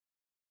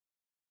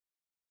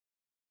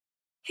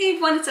Hey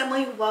everyone, it's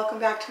Emily. Welcome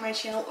back to my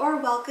channel, or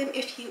welcome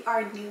if you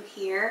are new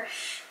here.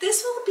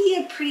 This will be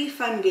a pretty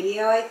fun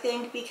video, I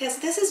think, because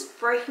this is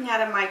breaking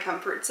out of my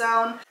comfort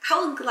zone. I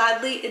will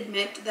gladly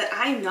admit that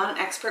I am not an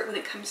expert when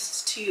it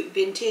comes to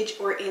vintage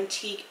or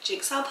antique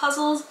jigsaw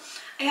puzzles.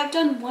 I have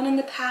done one in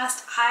the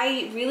past.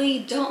 I really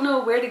don't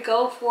know where to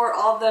go for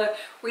all the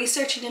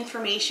research and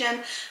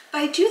information, but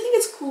I do think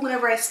it's cool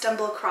whenever I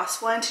stumble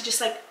across one to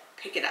just like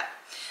pick it up.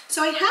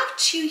 So I have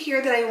two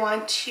here that I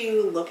want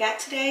to look at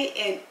today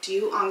and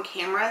do on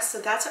camera, so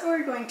that's what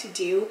we're going to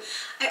do.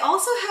 I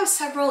also have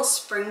several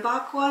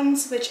Springbok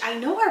ones, which I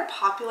know are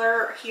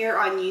popular here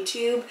on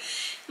YouTube,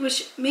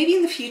 which maybe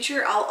in the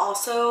future I'll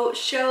also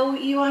show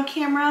you on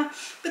camera.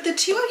 But the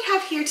two I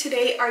have here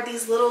today are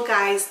these little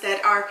guys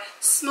that are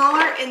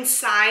smaller in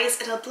size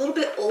and a little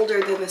bit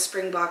older than the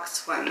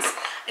Springbok's ones.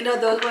 I know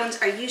those ones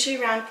are usually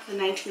around the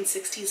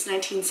 1960s,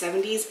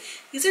 1970s.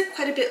 These are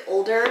quite a bit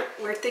older.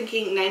 We're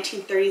thinking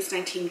 1930s,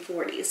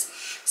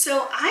 1940s.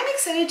 So I'm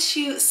excited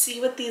to see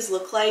what these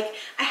look like.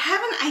 I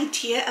have an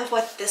idea of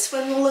what this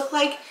one will look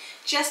like,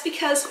 just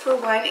because for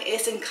one,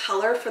 it's in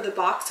color for the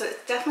box, so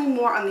it's definitely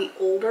more on the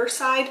older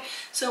side.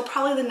 So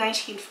probably the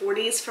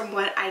 1940s from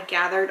what I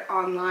gathered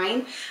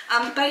online.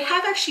 But I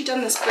have actually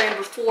done this brand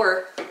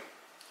before.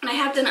 And I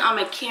have done it on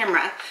my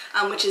camera,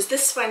 which is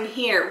this one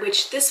here,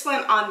 which this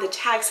one on the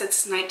tag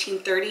says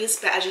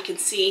 1930s, but as you can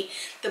see,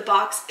 the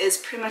box is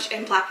pretty much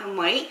in black and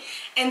white.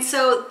 And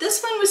so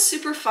this one was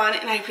super fun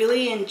and I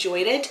really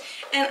enjoyed it.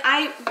 And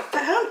I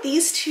found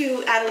these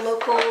two at a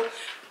local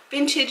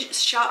vintage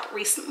shop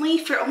recently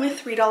for only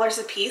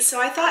 $3 a piece.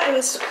 So I thought it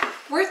was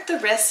worth the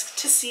risk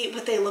to see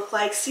what they look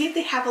like, see if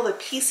they have all the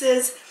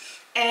pieces.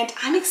 And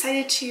I'm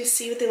excited to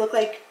see what they look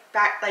like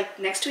back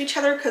next to each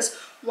other, because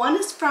one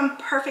is from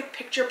Perfect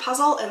Picture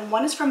Puzzle and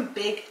one is from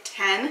Big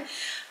 10.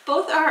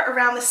 Both are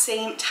around the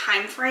same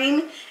time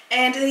frame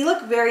and they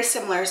look very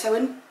similar, so I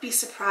wouldn't be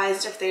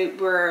surprised if they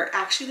were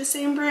actually the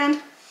same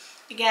brand.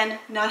 Again,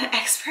 not an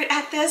expert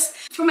at this.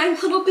 For my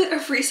little bit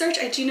of research,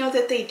 I do know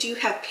that they do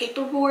have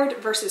paperboard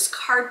versus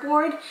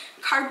cardboard.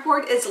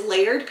 Cardboard is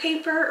layered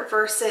paper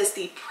versus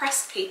the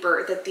pressed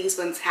paper that these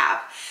ones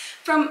have.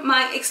 From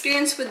my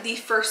experience with the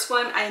first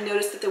one, I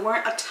noticed that there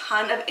weren't a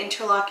ton of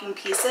interlocking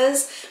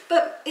pieces,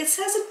 but it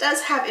says it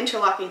does have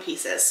interlocking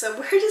pieces, so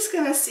we're just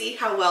gonna see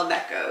how well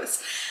that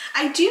goes.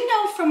 I do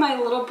know from my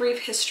little brief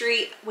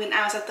history when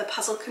I was at the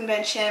puzzle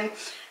convention,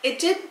 they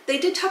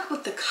did talk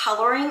about the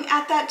coloring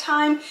at that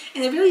time,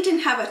 and they really didn't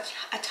have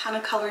a ton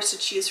of colors to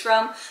choose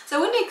from. So I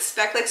wouldn't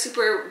expect like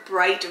super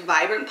bright,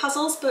 vibrant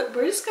puzzles, but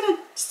we're just gonna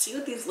see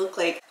what these look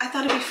like. I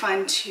thought it'd be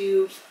fun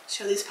to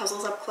show these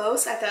puzzles up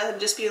close. I thought it'd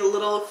just be a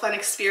little fun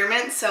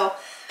experiment, so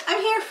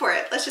I'm here for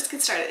it. Let's just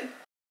get started.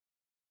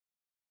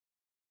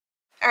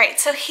 All right,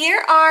 so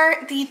here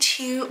are the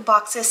two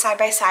boxes side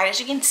by side. As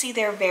you can see,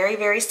 they're very,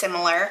 very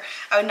similar.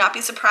 I would not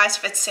be surprised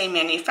if it's the same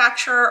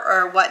manufacturer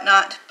or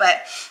whatnot,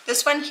 but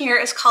this one here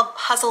is called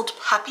Puzzled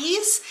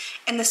Puppies,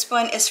 and this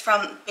one is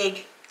from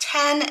Big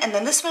 10, and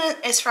then this one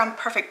is from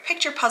Perfect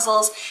Picture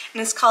Puzzles,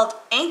 and it's called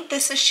Ain't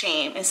This a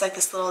Shame? It's like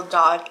this little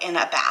dog in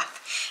a bath.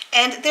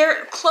 And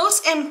they're close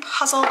in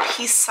puzzle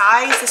piece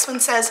size. This one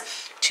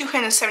says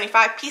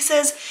 275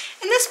 pieces,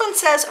 and this one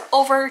says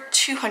over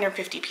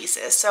 250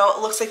 pieces. So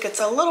it looks like it's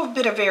a little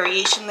bit of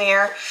variation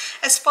there.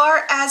 As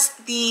far as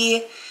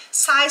the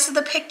size of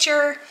the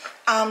picture,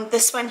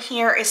 this one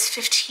here is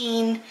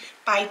 15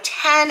 by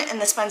 10, and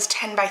this one's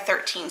 10 by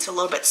 13, so a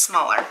little bit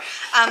smaller.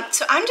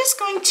 So I'm just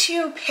going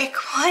to pick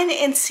one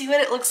and see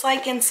what it looks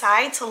like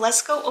inside. So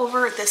let's go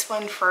over this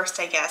one first,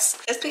 I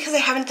guess. Just because I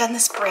haven't done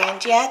this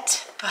brand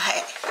yet, but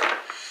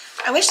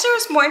I wish there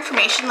was more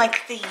information,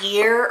 like the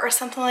year or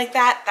something like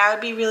that. That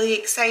would be really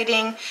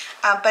exciting.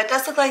 But it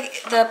does look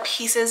like the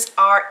pieces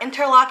are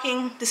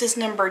interlocking. This is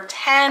number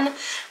 10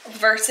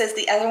 versus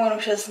the other one,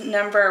 which was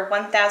number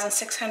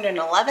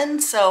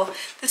 1611. So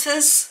this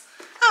is,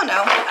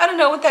 I don't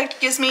know what that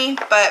gives me,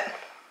 but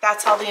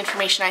that's all the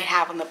information I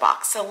have on the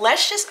box. So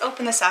let's just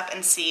open this up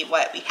and see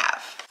what we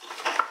have.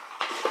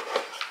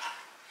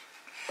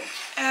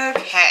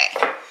 Okay.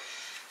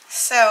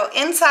 So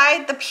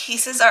inside, the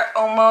pieces are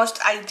almost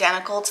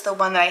identical to the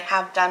one that I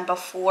have done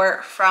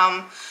before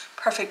from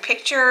Perfect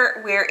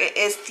Picture, where it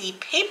is the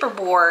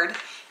paperboard,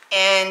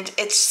 and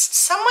it's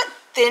somewhat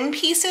thin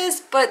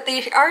pieces, but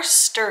they are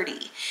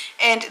sturdy,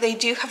 and they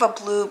do have a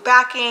blue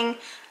backing.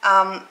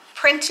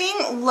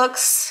 Printing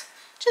looks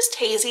just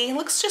hazy,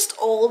 looks just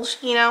old,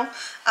 you know,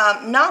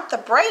 not the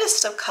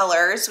brightest of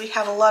colors. We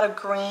have a lot of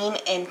green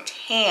and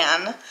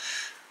tan,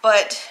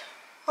 but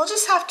we'll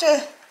just have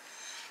to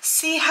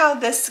see how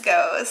this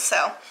goes.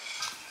 So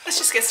let's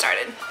just get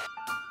started.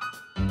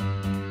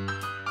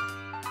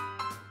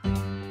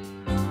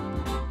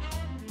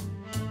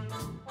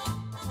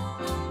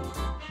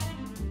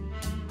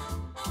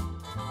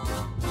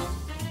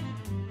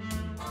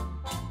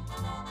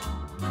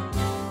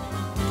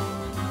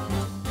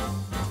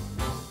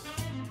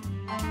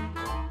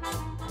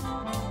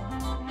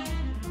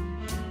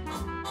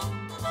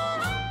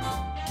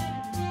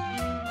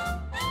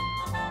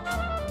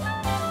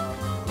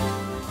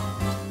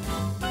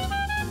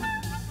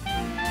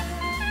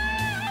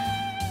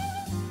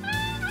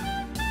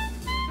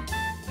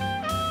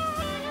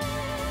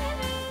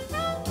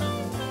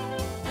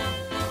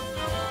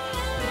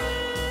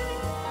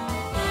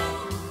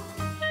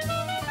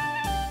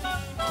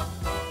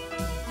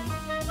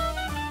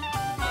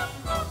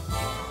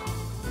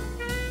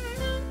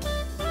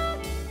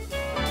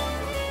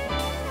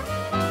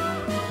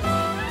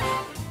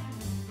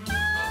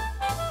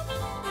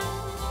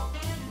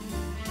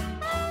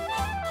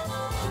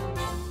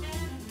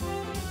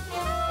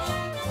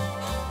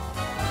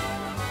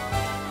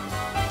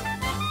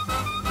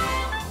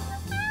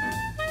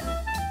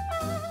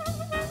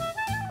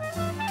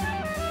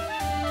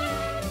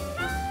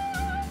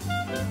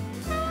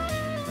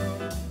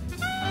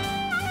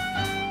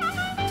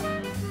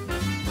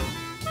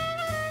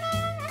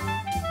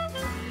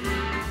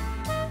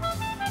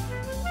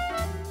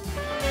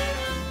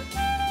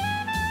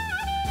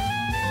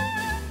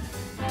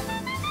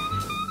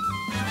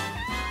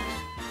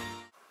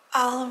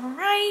 All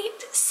right,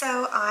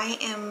 so I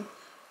am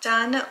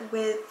done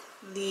with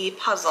the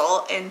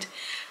puzzle, and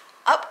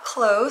up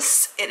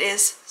close it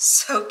is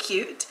so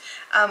cute.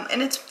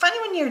 And it's funny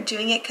when you're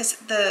doing it because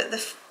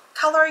the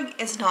coloring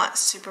is not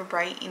super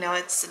bright, you know,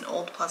 it's an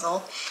old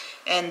puzzle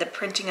and the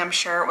printing I'm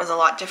sure was a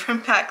lot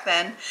different back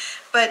then.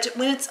 But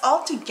when it's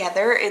all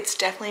together, it's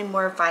definitely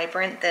more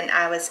vibrant than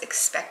I was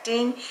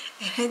expecting,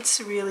 and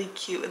it's really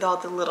cute with all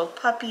the little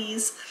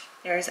puppies.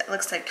 There's, it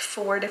looks like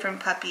 4 different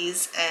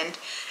puppies, and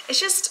it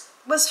just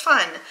was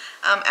fun.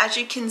 As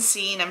you can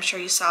see, and I'm sure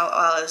you saw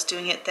while I was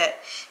doing it, that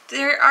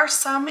there are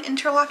some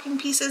interlocking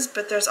pieces,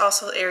 but there's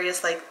also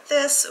areas like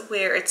this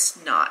where it's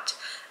not.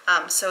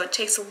 So it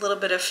takes a little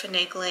bit of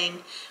finagling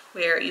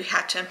where you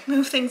have to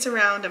move things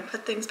around and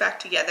put things back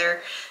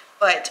together,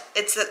 but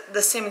it's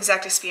the same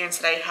exact experience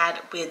that I had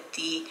with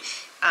the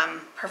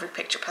perfect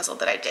picture puzzle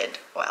that I did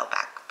a while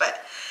back. But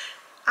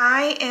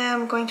I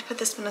am going to put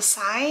this one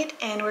aside,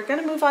 and we're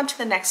going to move on to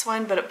the next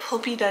one, but it will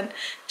be done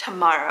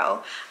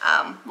tomorrow.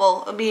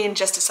 Well, it'll be in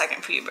just a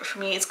second for you, but for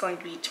me it's going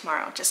to be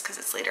tomorrow just because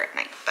it's later at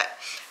night. But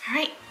all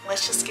right,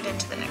 let's just get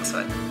into the next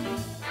one.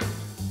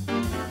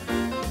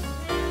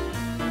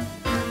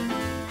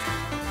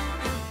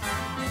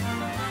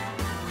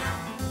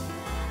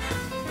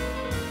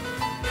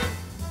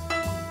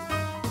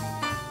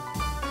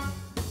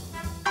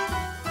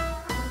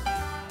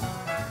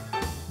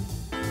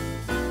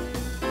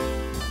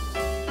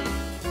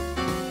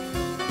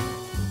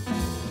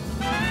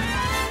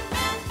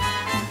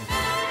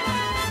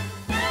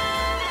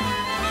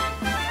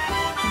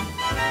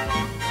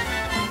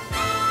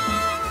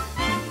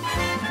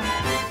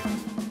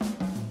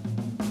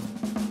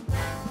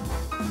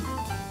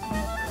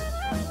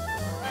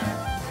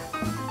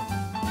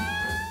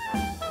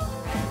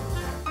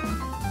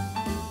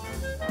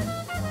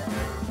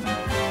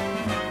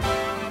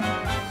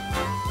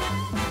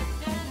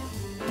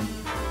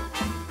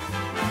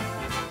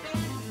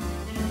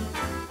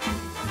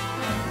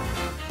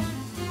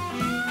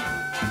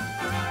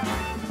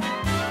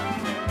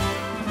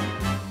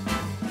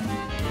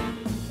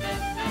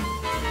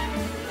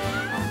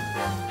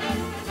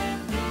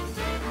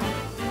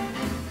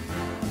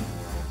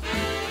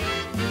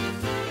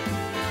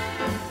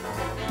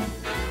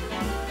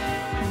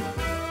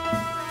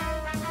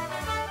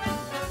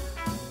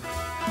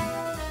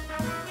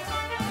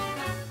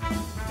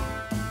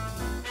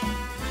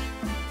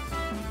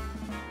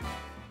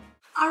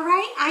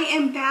 Alright, I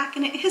am back,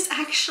 and it is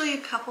actually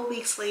a couple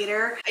weeks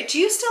later. I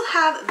do still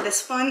have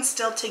this one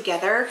still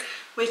together,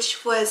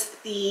 which was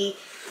the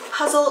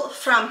puzzle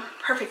from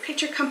Perfect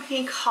Picture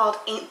Company called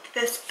Ain't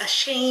This a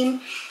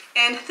Shame?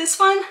 And this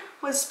one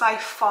was by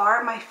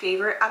far my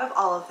favorite out of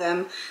all of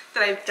them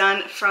that I've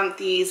done from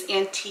these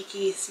antique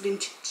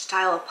vintage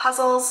style of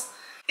puzzles.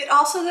 It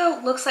also,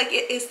 though, looks like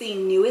it is the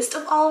newest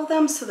of all of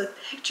them, so the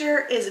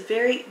picture is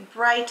very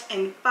bright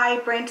and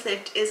vibrant. There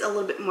is a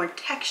little bit more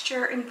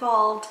texture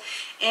involved,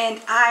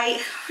 and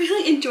I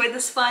really enjoyed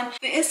this one.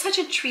 It is such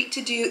a treat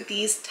to do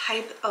these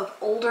type of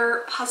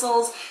older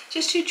puzzles,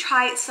 just to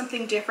try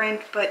something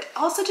different, but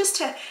also just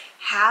to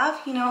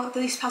have, you know,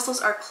 these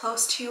puzzles are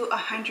close to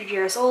 100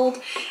 years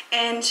old,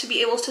 and to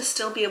be able to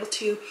still be able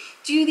to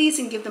do these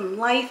and give them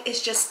life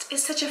is just,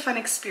 it's such a fun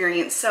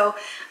experience. So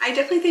I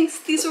definitely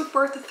think these were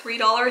worth the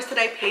 $3 that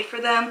I paid for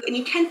them, and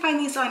you can find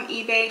these on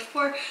eBay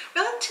for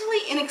relatively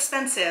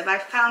inexpensive. I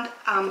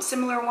found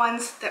similar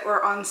ones that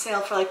were on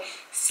sale for like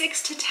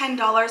 $6 to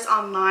 $10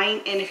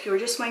 online, and if you were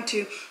just wanting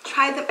to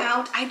try them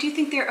out, I do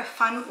think they're a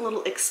fun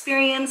little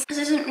experience. This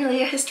isn't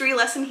really a history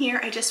lesson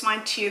here, I just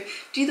wanted to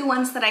do the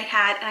ones that I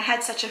had, and I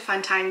had such a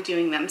fun time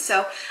doing them.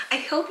 So I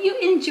hope you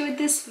enjoyed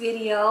this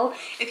video.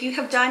 If you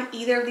have done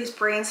either of these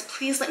brands,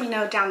 please let me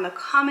know down in the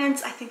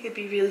comments. I think it'd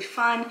be really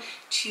fun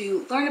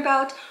to learn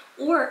about.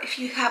 Or if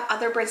you have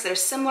other brands that are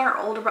similar,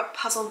 older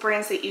puzzle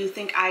brands that you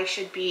think I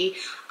should be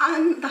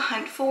on the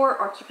hunt for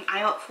or keep an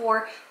eye out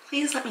for,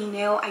 please let me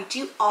know. I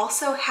do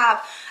also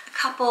have a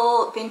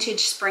couple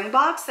vintage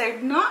Springboks. They're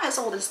not as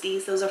old as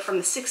these. Those are from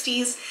the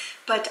 60s,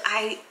 but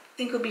I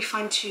think would be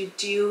fun to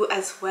do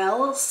as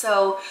well.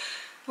 So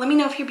let me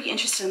know if you'd be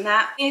interested in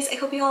that. Anyways, I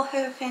hope you all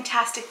have a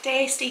fantastic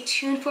day. Stay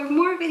tuned for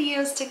more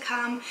videos to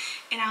come,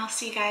 and I'll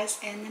see you guys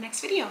in the next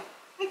video.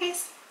 Bye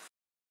guys.